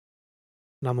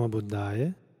Namo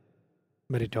Buddhaya,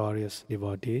 meritorious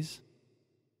devotees.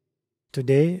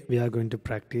 Today we are going to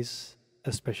practice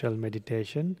a special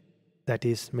meditation, that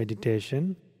is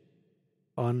meditation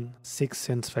on six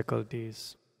sense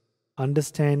faculties.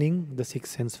 Understanding the six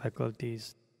sense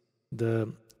faculties,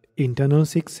 the internal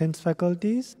six sense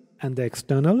faculties and the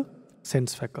external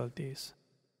sense faculties.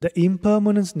 The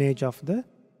impermanence nature of the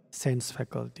sense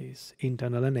faculties,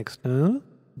 internal and external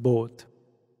both.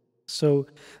 So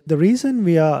the reason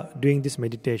we are doing this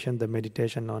meditation, the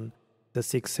meditation on the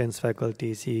six sense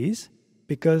faculties, is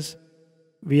because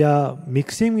we are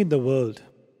mixing with the world.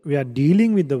 We are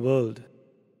dealing with the world.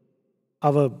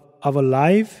 Our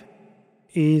life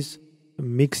is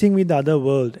mixing with the other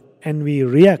world, and we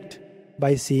react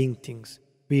by seeing things.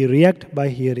 We react by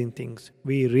hearing things.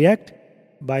 We react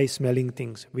by smelling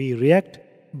things. We react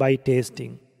by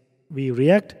tasting. We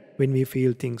react when we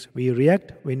feel things. We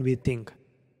react when we think.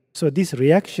 So these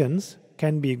reactions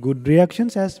can be good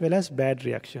reactions as well as bad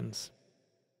reactions.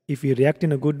 If we react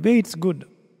in a good way, it's good.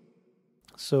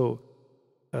 So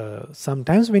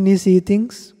sometimes when we see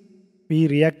things, we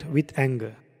react with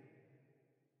anger.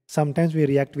 Sometimes we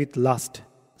react with lust.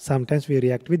 Sometimes we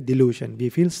react with delusion. We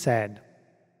feel sad.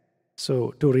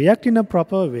 So to react in a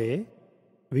proper way,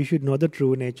 we should know the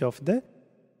true nature of the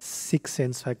six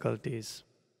sense faculties,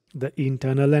 the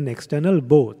internal and external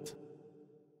both.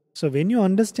 So when you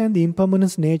understand the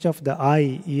impermanence nature of the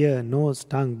eye, ear, nose,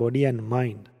 tongue, body and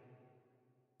mind,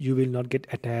 you will not get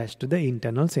attached to the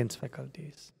internal sense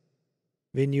faculties.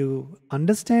 When you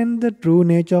understand the true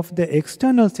nature of the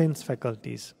external sense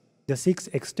faculties, the six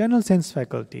external sense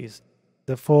faculties,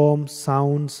 the forms,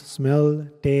 sounds, smell,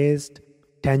 taste,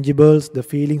 tangibles, the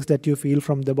feelings that you feel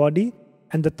from the body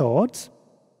and the thoughts,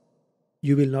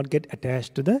 you will not get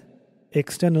attached to the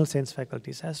external sense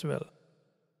faculties as well.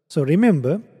 So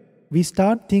remember, we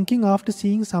start thinking after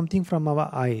seeing something from our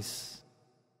eyes.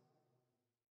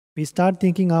 We start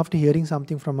thinking after hearing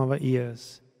something from our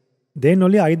ears. Then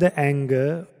only either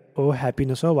anger or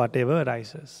happiness or whatever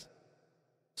arises.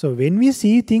 So when we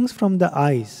see things from the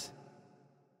eyes,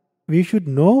 we should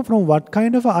know from what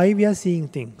kind of eye we are seeing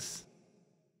things.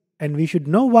 And we should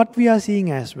know what we are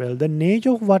seeing as well, the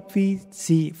nature of what we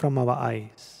see from our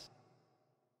eyes.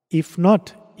 If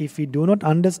not, if we do not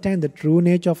understand the true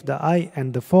nature of the eye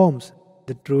and the forms,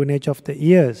 the true nature of the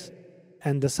ears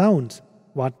and the sounds,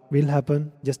 what will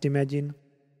happen? Just imagine.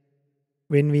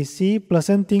 When we see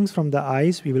pleasant things from the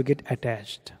eyes, we will get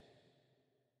attached.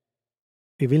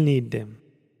 We will need them.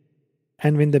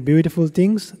 And when the beautiful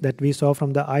things that we saw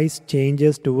from the eyes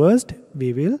changes to worst,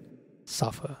 we will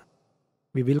suffer.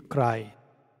 We will cry.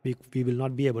 We will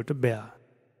not be able to bear.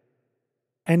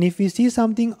 And if we see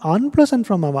something unpleasant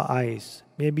from our eyes,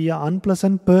 maybe an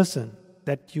unpleasant person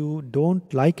that you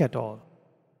don't like at all,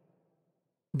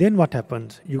 then what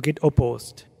happens? You get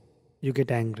opposed. You get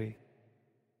angry.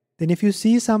 Then if you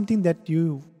see something that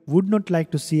you would not like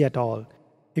to see at all,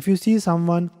 if you see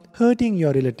someone hurting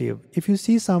your relative, if you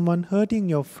see someone hurting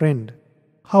your friend,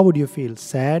 how would you feel?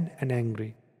 Sad and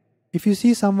angry. If you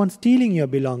see someone stealing your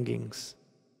belongings,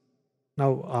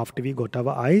 now after we got our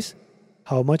eyes,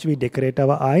 how much we decorate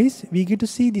our eyes, we get to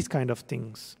see these kind of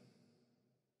things.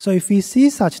 So if we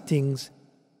see such things,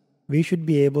 we should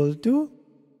be able to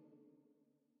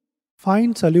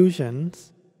find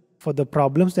solutions for the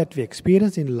problems that we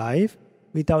experience in life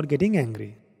without getting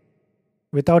angry,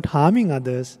 without harming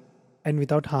others, and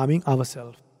without harming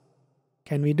ourselves.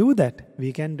 Can we do that?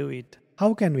 We can do it.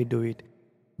 How can we do it?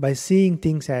 By seeing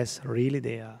things as really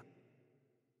they are.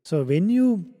 So when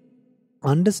you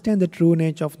understand the true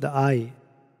nature of the eye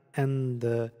and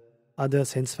the other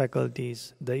sense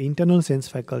faculties, the internal sense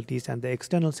faculties and the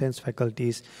external sense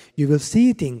faculties, you will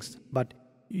see things, but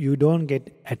you don't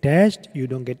get attached, you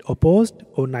don't get opposed,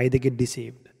 or neither get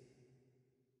deceived.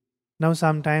 Now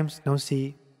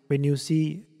see, when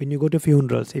you go to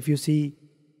funerals,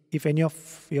 if any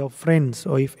of your friends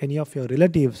or if any of your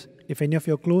relatives, if any of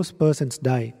your close persons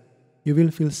die, you will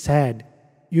feel sad.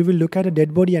 You will look at a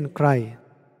dead body and cry.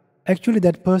 Actually,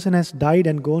 that person has died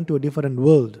and gone to a different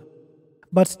world.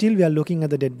 But still we are looking at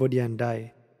the dead body and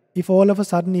die. If all of a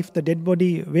sudden, if the dead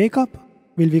body wake up,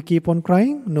 will we keep on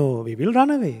crying? No, we will run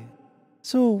away.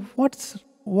 So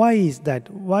why is that?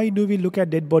 Why do we look at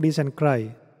dead bodies and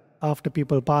cry after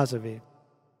people pass away?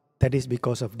 That is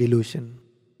because of delusion.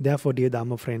 Therefore, dear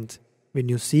Dhamma friends, when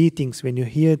you see things, when you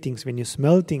hear things, when you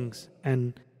smell things,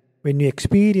 and when you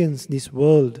experience this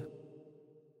world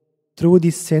through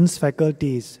these sense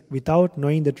faculties, without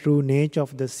knowing the true nature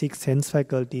of the six sense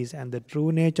faculties and the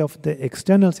true nature of the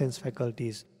external sense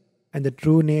faculties and the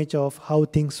true nature of how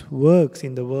things works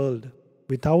in the world,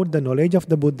 without the knowledge of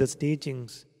the Buddha's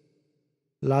teachings,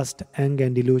 lust, anger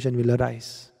and delusion will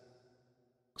arise.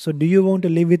 So do you want to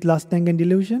live with lust, anger and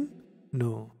delusion?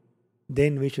 No.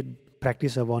 Then we should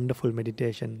practice a wonderful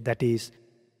meditation, that is,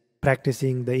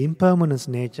 practicing the impermanence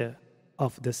nature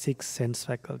of the 6 sense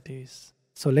faculties.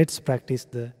 So let's practice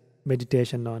the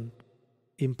meditation on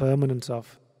impermanence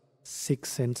of 6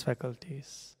 sense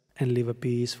faculties and live a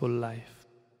peaceful life.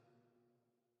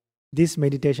 This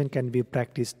meditation can be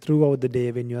practiced throughout the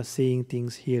day when you are seeing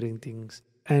things, hearing things.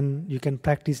 And you can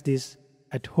practice this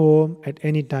at home at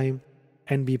any time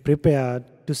and be prepared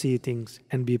to see things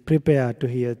and be prepared to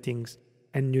hear things.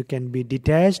 And you can be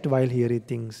detached while hearing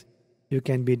things. You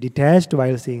can be detached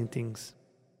while seeing things.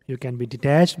 You can be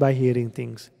detached by hearing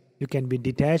things. You can be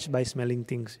detached by smelling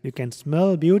things. You can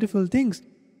smell beautiful things,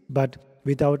 but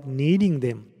without needing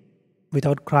them,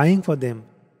 without crying for them,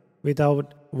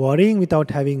 without worrying,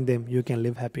 without having them, you can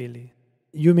live happily.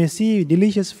 You may see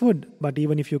delicious food, but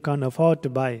even if you can't afford to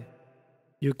buy,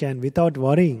 you can, without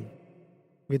worrying,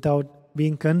 without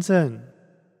being concerned,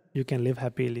 you can live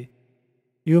happily.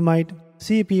 You might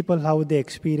see people how they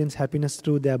experience happiness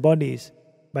through their bodies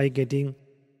by getting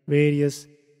various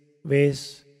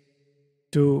ways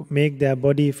to make their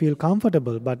body feel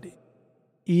comfortable. But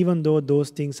even though those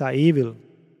things are evil,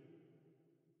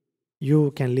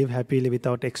 you can live happily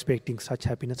without expecting such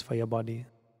happiness for your body.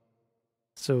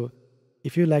 So,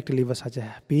 if you like to live such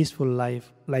a peaceful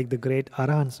life like the great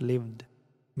Arahants lived,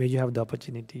 may you have the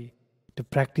opportunity to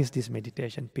practice this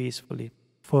meditation peacefully,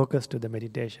 focus to the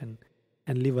meditation,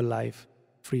 and live a life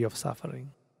free of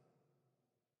suffering.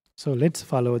 So let's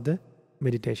follow the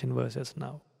meditation verses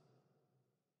now.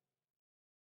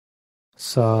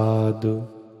 Sadhu,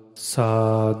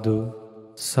 sadhu,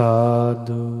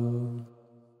 sadhu.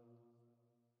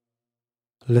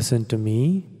 Listen to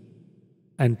me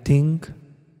and think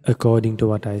according to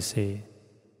what I say.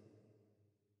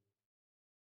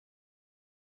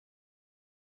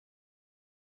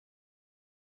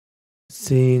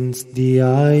 Since the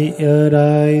I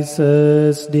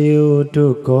arises due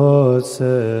to causes,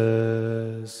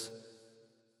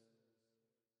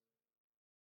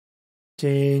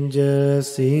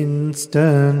 changes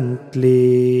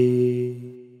instantly,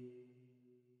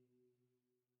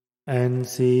 and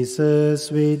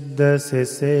ceases with the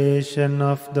cessation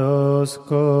of those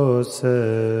causes.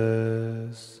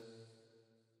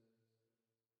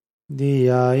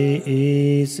 The I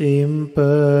is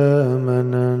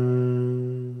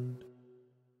impermanent,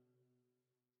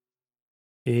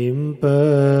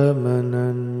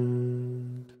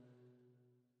 impermanent,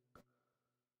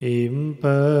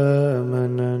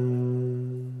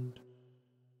 impermanent.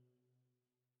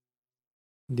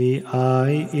 The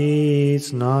I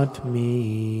is not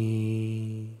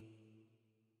me,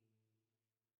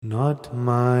 not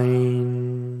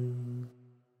mine,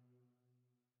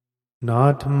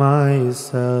 not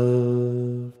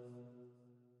myself.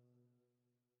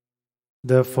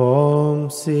 The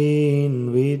form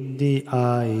seen with the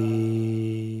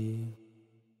eye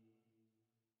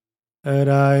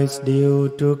arise due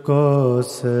to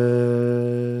causes,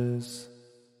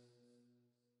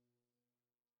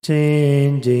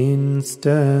 change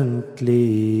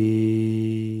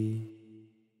instantly,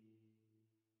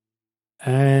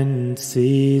 and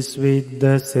cease with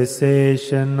the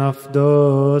cessation of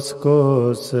those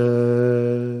causes.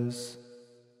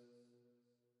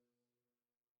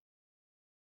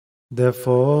 The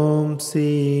form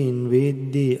seen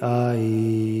with the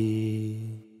eye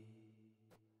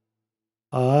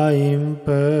are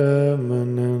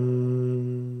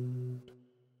impermanent,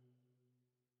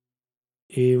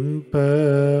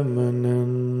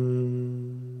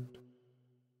 impermanent,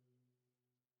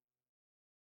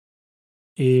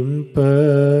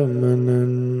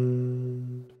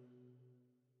 impermanent.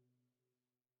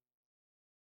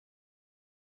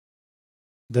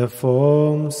 The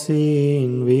form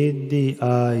seen with the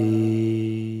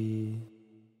eye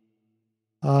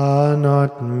are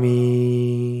not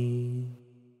me,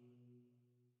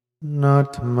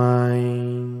 not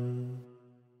mine,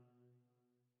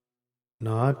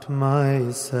 not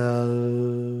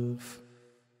myself.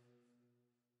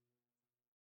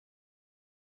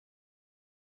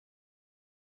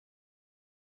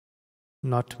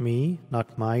 Not me,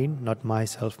 not mine, not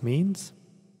myself means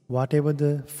whatever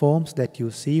the forms that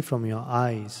you see from your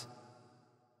eyes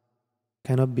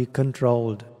cannot be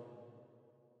controlled,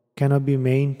 cannot be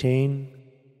maintained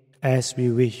as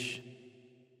we wish,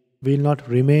 will not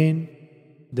remain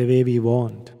the way we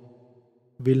want,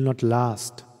 will not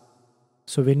last.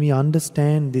 So when we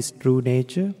understand this true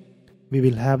nature, we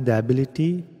will have the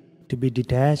ability to be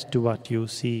detached to what you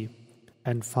see,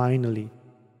 and finally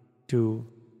to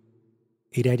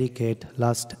eradicate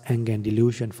lust, anger and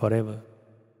delusion forever.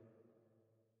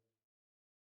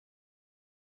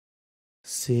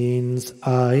 Since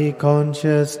I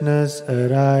consciousness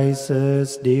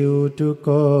arises due to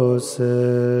causes,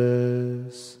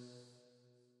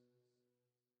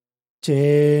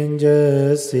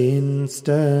 changes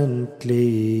instantly,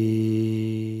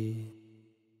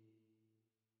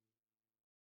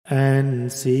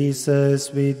 and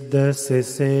ceases with the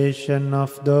cessation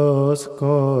of those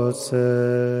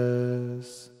causes.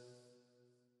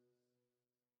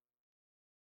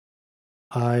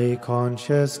 I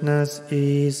consciousness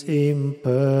is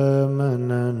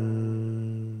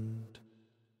impermanent,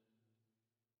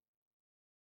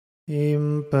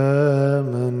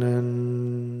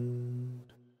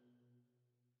 impermanent,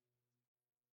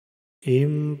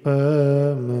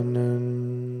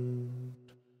 impermanent.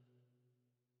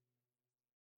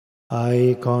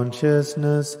 I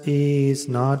consciousness is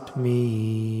not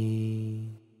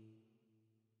me,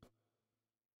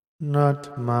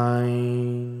 not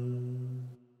mine,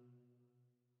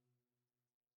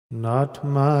 not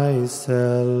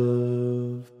myself.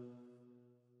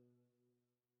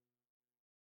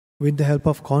 With the help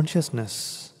of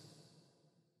consciousness,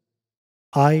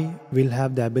 I will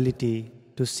have the ability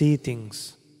to see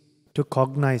things, to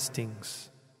cognize things.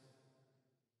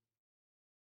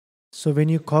 So when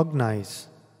you cognize,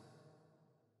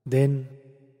 then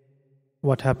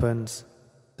what happens?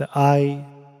 The I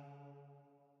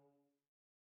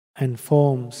and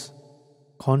forms,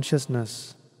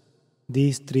 consciousness,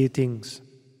 these three things,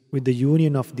 with the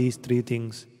union of these three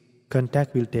things,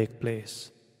 contact will take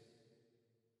place.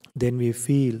 Then we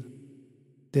feel,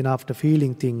 then after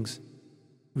feeling things,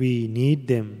 we need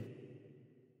them.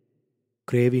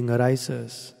 Craving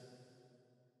arises.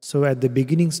 So at the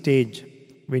beginning stage,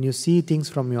 when you see things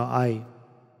from your eye,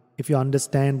 if you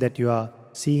understand that you are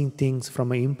seeing things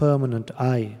from an impermanent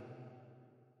eye,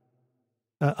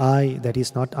 an eye that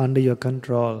is not under your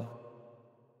control,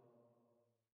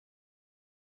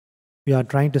 we are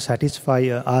trying to satisfy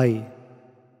an eye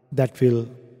that will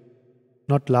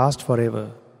not last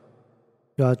forever.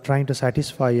 You are trying to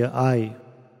satisfy an eye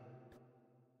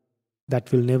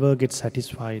that will never get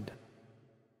satisfied.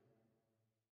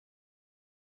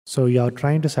 So you are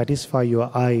trying to satisfy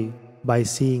your eye by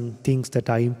seeing things that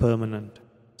are impermanent.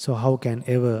 So how can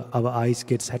ever our eyes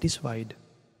get satisfied?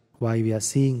 Why we are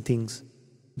seeing things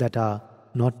that are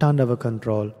not under our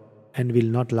control and will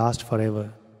not last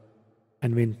forever.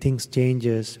 And when things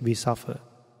changes, we suffer.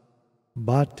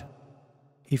 But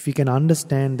if we can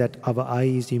understand that our eye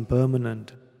is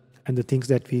impermanent and the things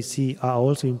that we see are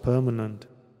also impermanent,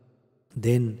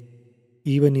 then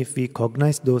even if we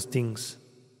cognize those things,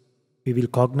 we will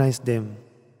cognize them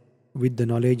with the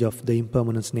knowledge of the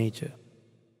impermanence nature.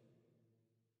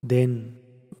 Then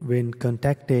when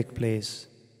contact takes place,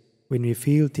 when we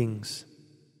feel things,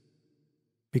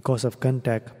 because of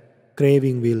contact,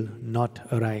 craving will not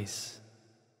arise.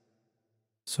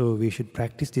 So we should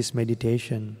practice this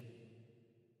meditation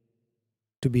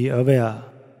to be aware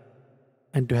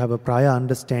and to have a prior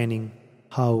understanding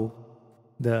how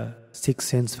the six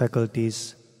sense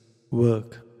faculties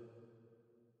work.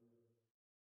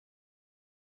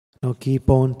 Now keep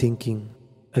on thinking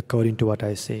according to what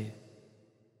I say.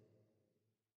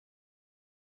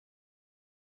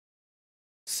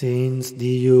 Since the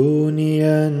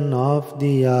union of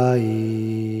the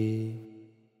eye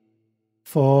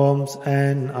forms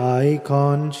an eye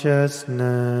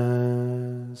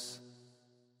consciousness,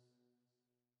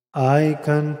 eye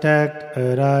contact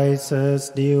arises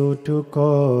due to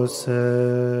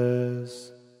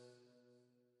causes,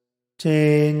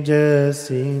 changes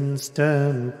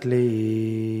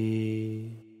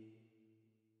instantly,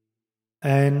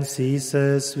 and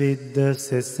ceases with the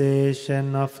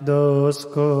cessation of those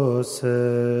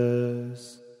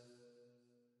causes.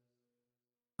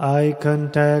 Eye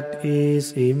contact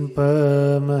is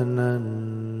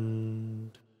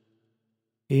impermanent,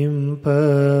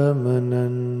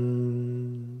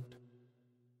 impermanent,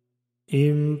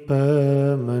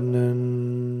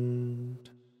 impermanent.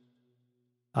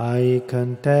 Eye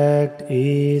contact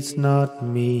is not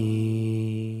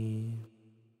me,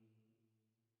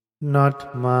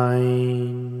 not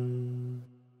mine,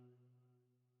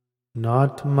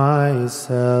 not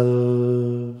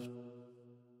myself.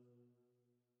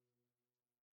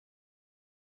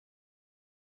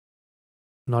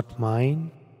 Not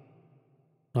mine,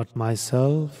 not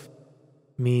myself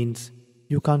means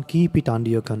you can't keep it under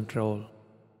your control.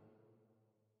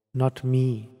 Not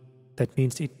me, that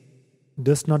means it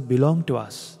does not belong to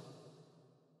us.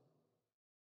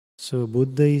 So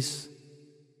Buddha is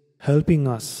helping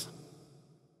us.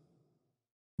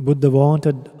 Buddha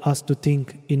wanted us to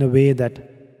think in a way that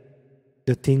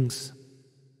the things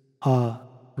are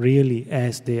really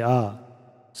as they are.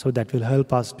 So that will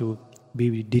help us to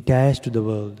be detached to the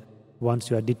world. Once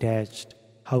you are detached,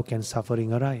 how can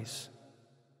suffering arise?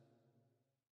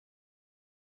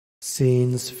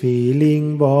 Since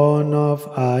feeling born of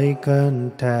eye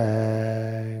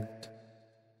contact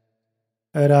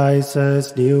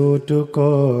arises due to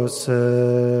causes,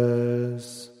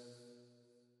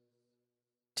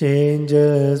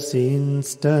 changes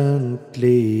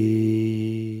instantly,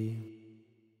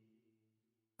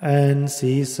 and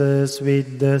ceases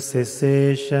with the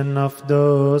cessation of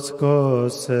those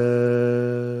causes.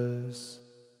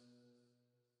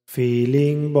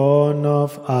 Feeling born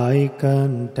of eye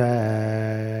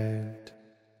contact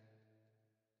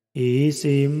is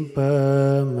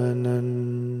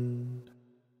impermanent,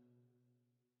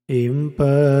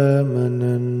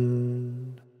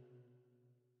 impermanent,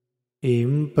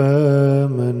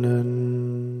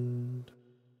 impermanent.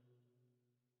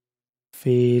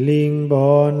 Feeling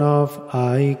born of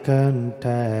eye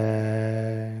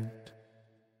contact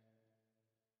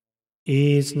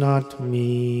is not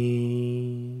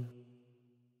me,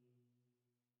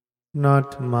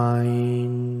 not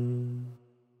mine,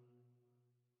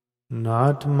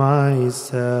 not myself.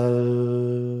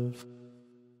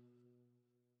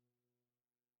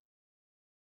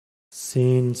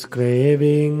 Since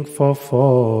craving for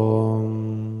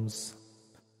forms,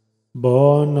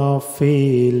 born of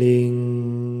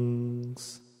feelings,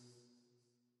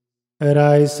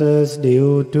 arises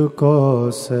due to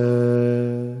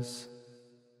causes.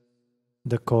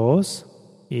 The cause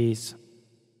is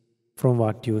from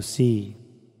what you see.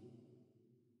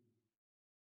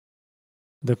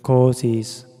 The cause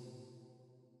is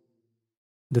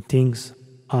the things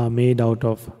are made out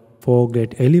of 4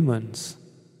 great elements.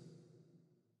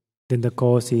 Then the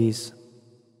cause is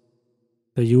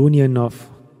the union of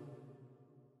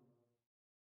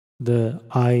the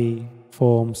I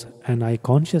forms and I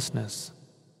consciousness.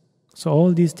 So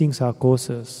all these things are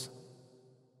causes.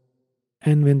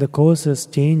 And when the causes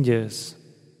changes,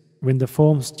 when the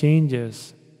forms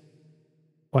changes,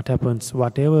 what happens?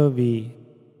 Whatever we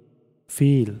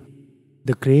feel,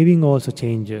 the craving also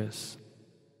changes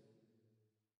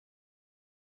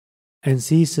and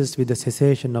ceases with the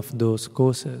cessation of those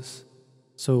causes.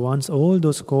 So once all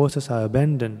those causes are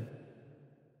abandoned,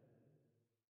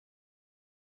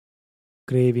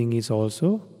 craving is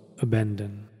also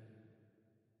abandoned.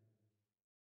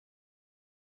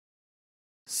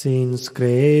 Since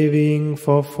craving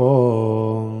for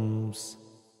forms,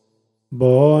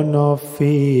 born of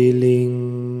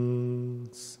feelings,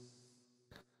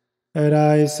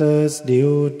 arises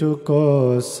due to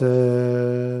causes,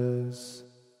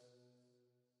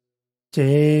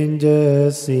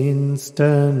 changes instantly,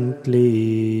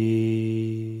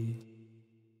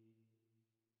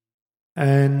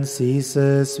 and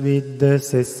ceases with the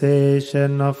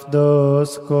cessation of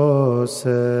those causes.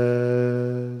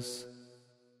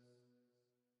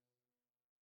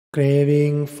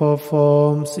 Craving for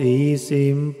forms is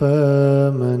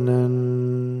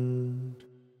impermanent,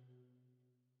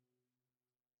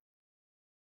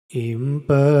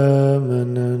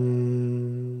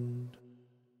 impermanent,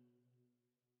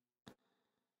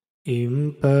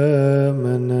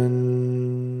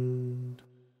 impermanent.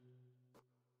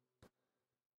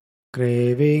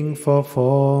 Craving for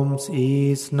forms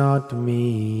is not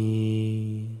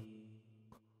me,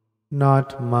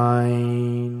 not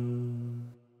mine,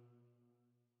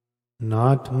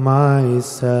 not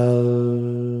myself.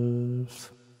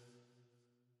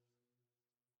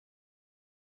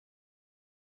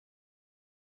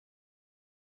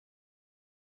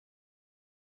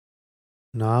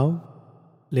 Now,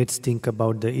 let's think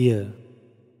about the ear,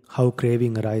 how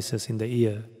craving arises in the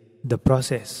ear, the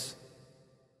process.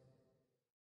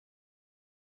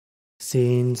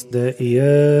 Since the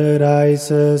ear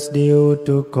rises due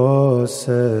to causes,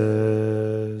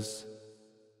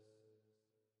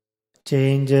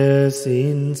 changes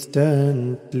instantly,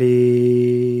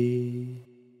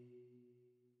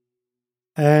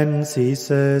 and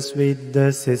ceases with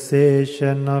the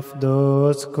cessation of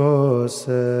those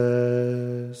causes.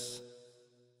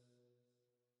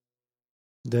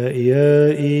 The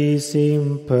ear is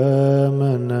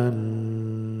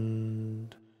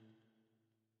impermanent,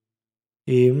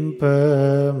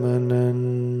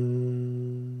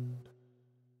 impermanent,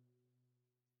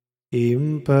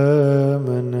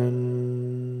 impermanent.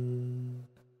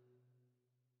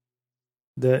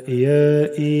 The ear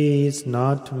is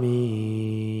not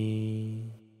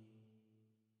me,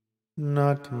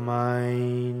 not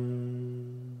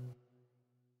mine,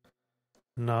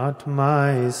 not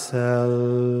myself.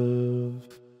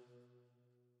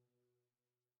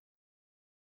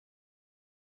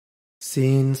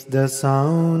 Since the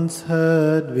sounds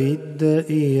heard with the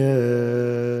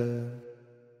ear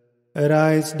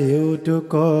arise due to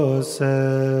causes,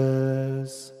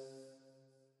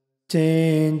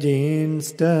 change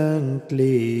instantly,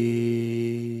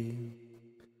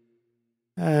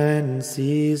 and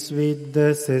cease with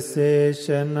the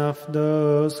cessation of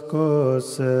those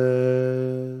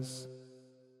causes.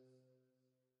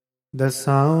 The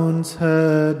sounds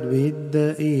heard with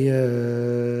the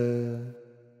ear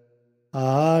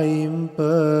are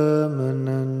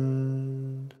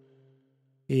impermanent,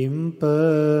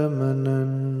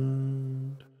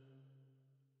 impermanent,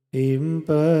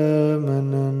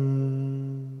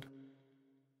 impermanent.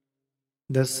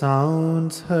 The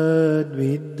sounds heard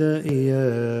with the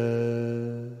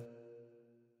ear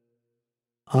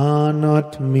are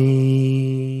not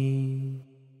me,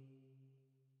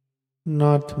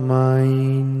 not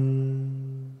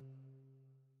mine,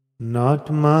 not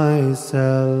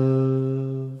myself.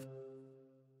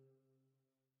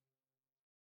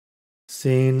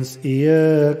 Since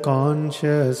ear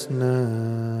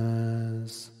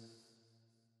consciousness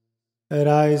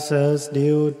arises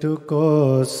due to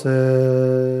causes,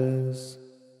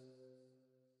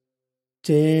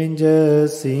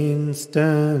 changes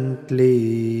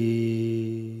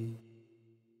instantly,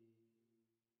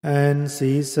 and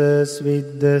ceases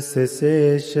with the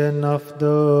cessation of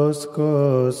those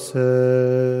causes.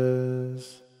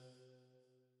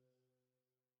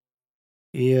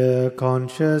 Ear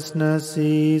consciousness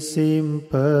is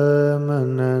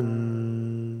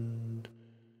impermanent,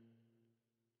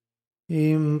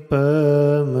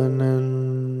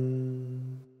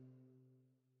 impermanent,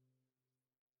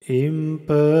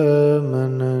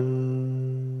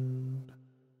 impermanent.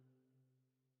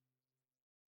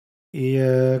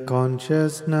 Ear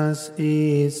consciousness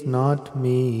is not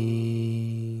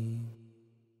me,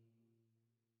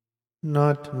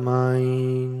 not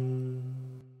mine,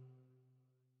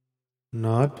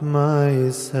 not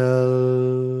myself.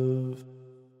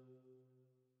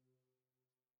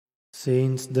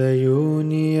 Since the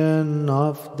union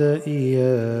of the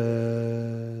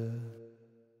ear,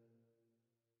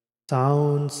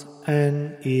 sounds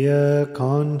and ear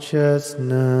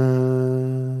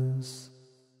consciousness,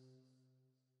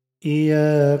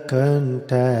 ear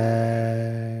contact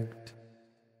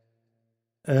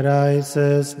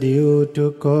arises due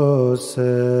to causes,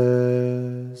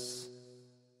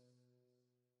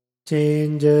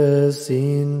 changes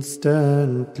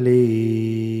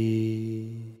instantly,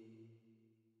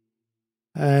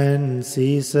 and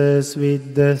ceases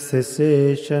with the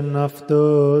cessation of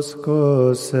those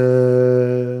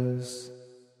causes.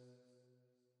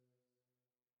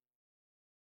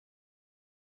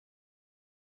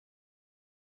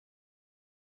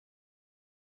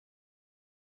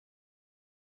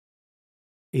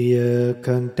 Ear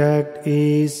contact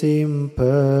is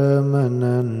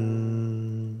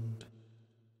impermanent,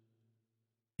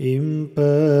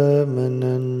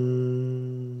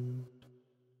 impermanent,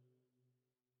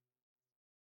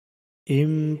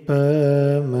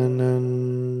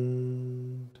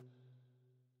 impermanent.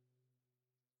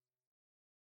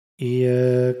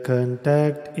 Ear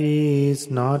contact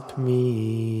is not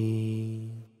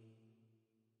me,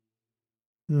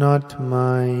 not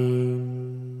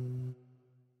mine,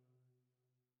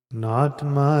 not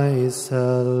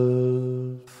myself.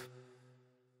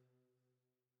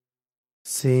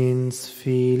 Since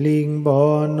feeling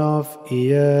born of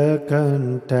ear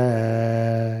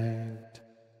contact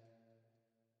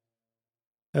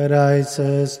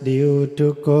arises due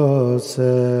to causes,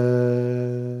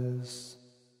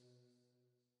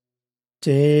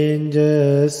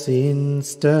 changes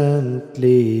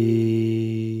instantly,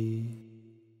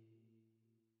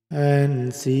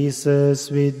 and ceases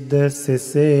with the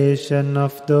cessation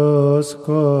of those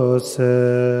causes.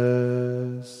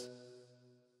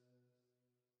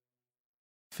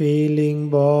 Feeling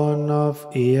born of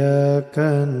ear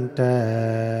contact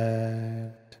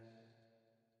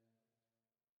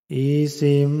is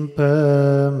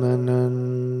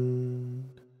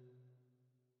impermanent,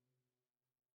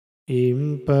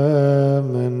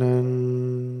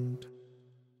 impermanent,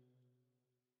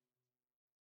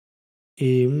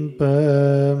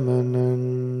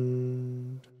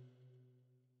 impermanent.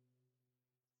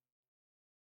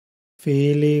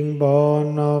 Feeling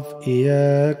born of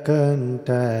ear contact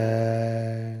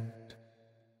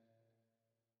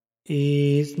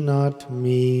is not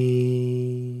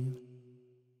me.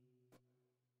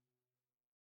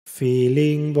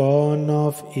 Feeling born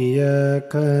of ear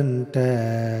contact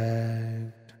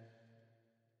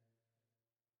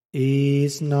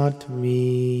is not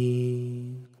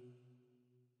me,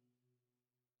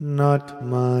 not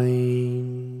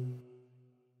mine,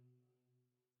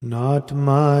 not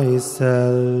myself.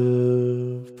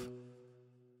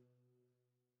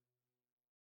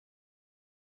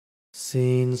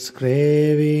 Since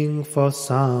craving for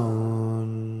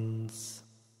sounds,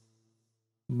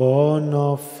 born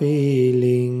of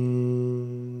feelings,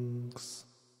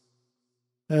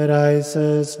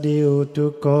 arises due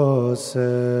to causes,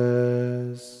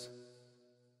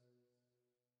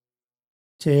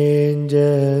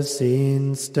 changes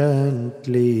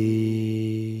instantly,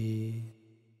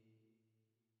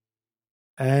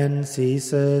 and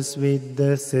ceases with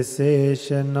the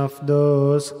cessation of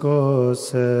those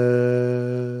causes.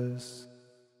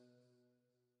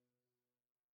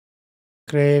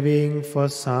 Craving for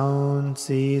sounds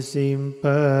is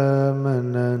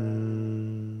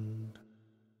impermanent.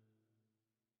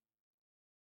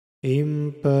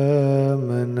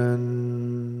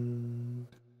 Impermanent.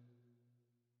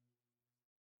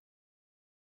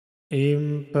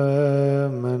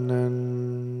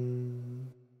 Impermanent.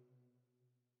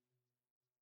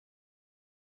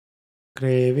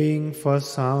 Craving for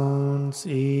sounds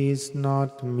is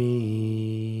not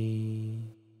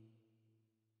me,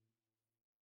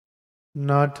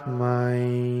 not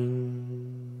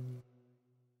mine,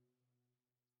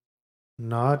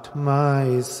 not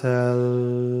myself.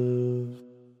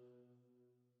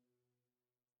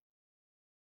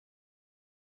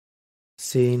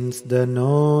 Since the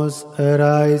nose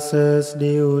arises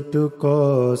due to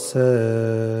causes,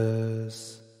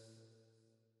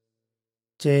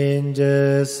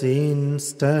 changes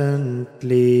instantly,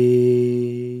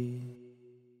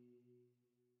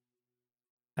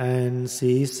 and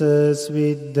ceases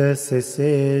with the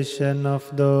cessation of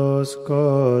those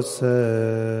causes.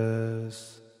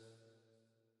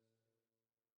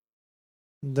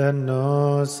 The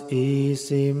nose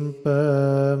is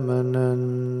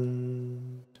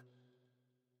impermanent.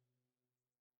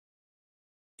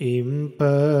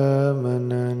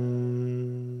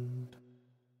 Impermanent.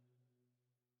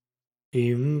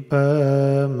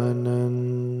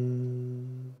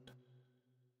 Impermanent.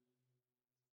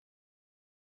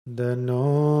 The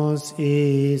nose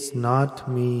is not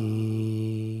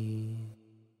me,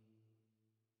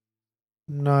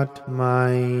 not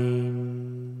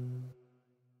mine,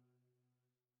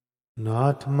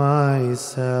 not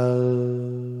myself.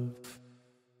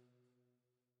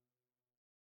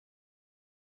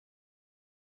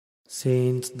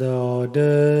 Since the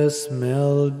odor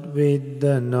smelled with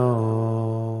the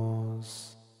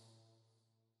nose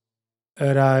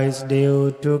arise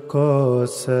due to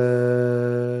causes,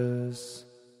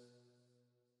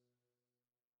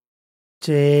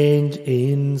 change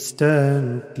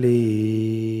instantly,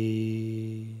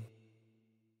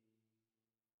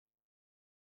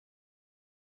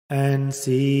 and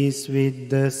cease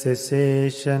with the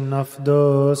cessation of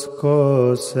those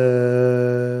causes.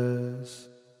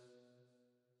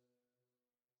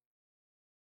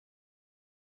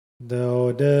 The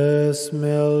odor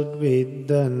smelled with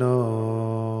the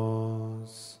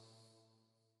nose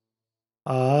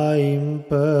are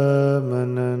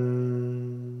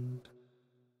impermanent.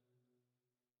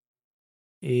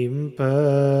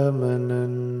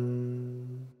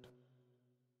 Impermanent.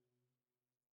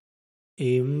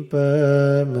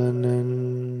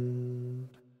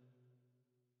 Impermanent.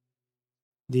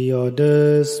 The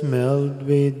odor smelled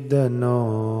with the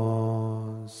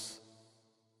nose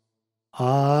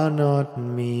are not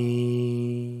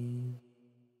me,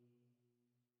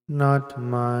 not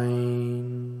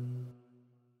mine,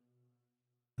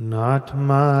 not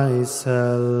myself.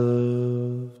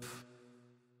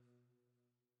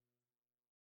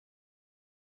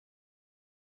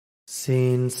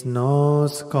 Since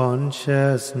nose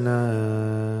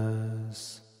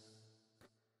consciousness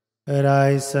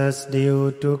arises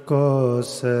due to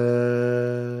causes,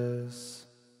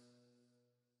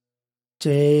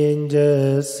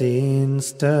 changes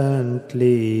instantly,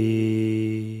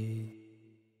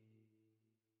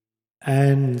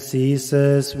 and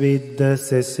ceases with the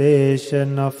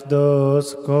cessation of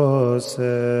those causes.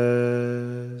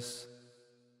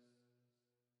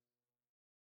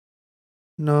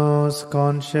 Nose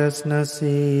consciousness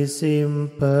is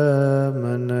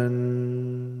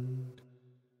impermanent.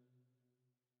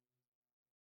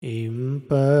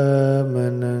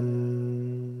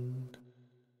 Impermanent.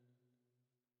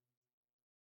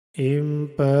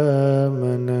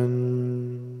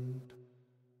 Impermanent.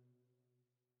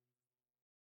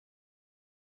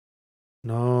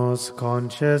 Nose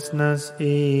consciousness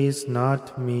is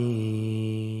not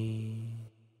me,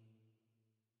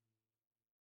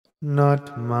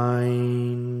 not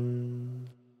mine,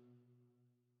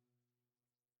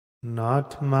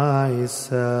 not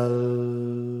myself.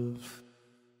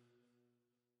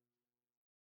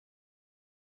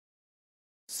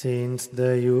 Since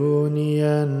the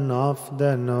union of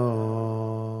the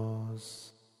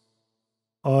nose,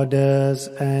 odors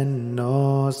and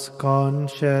nose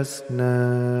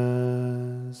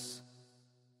consciousness,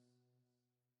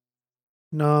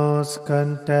 nose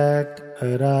contact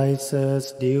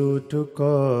arises due to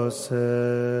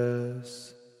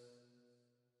causes,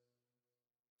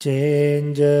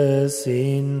 changes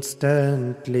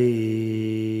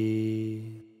instantly,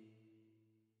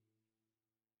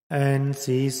 and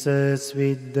ceases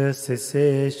with the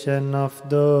cessation of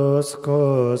those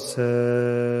causes.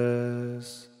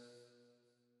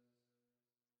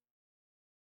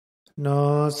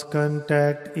 Nose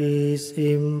contact is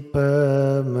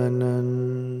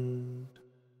impermanent.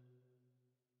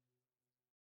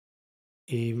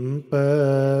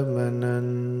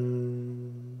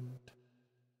 Impermanent.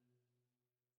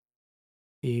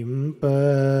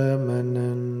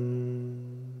 Impermanent.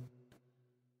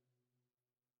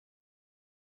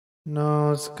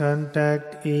 Nose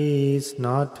contact is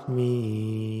not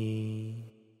me,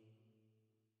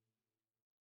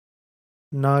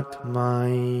 not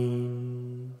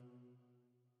mine,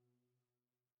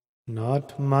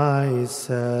 not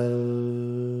myself.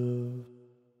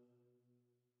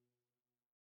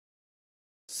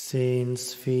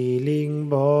 Since feeling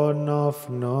born of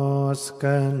nose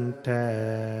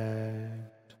contact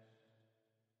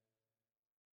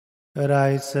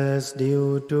arises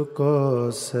due to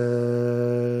causes,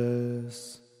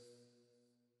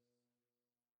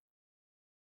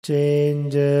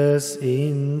 changes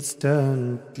instantly,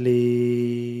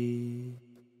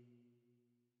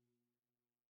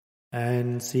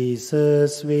 and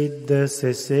ceases with the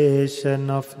cessation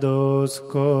of those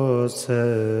causes.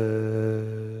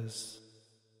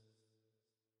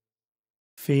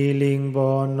 Feeling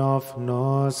born of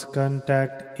nose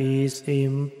contact is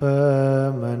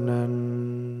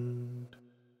impermanent.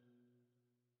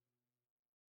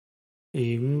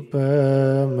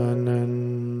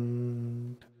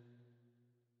 Impermanent.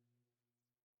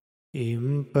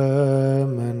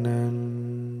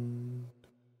 Impermanent.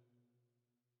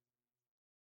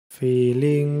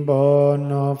 Feeling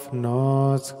born of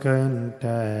nose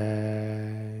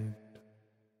contact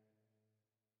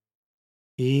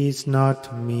is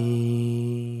not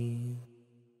me,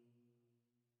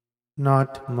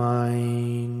 not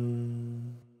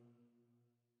mine,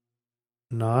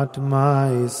 not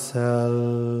myself.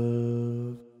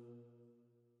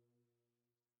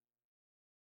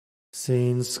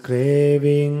 Since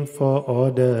craving for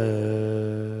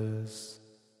odors,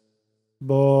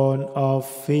 born of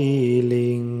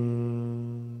feelings,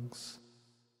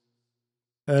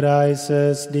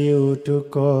 arises due to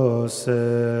causes,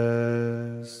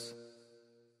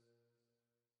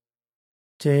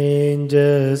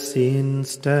 changes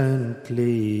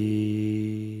instantly,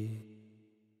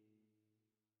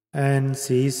 and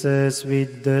ceases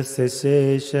with the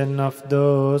cessation of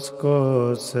those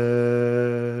causes.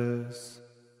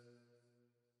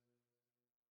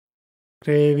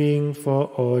 Craving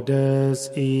for odors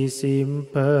is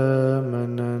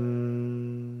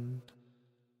impermanent.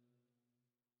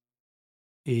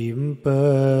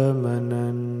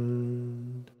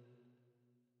 Impermanent.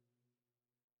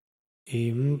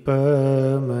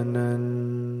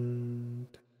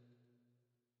 Impermanent.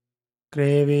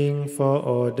 Craving for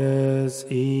odors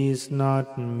is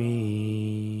not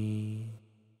me,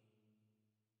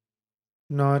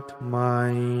 not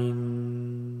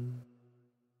mine,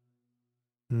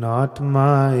 not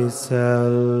myself.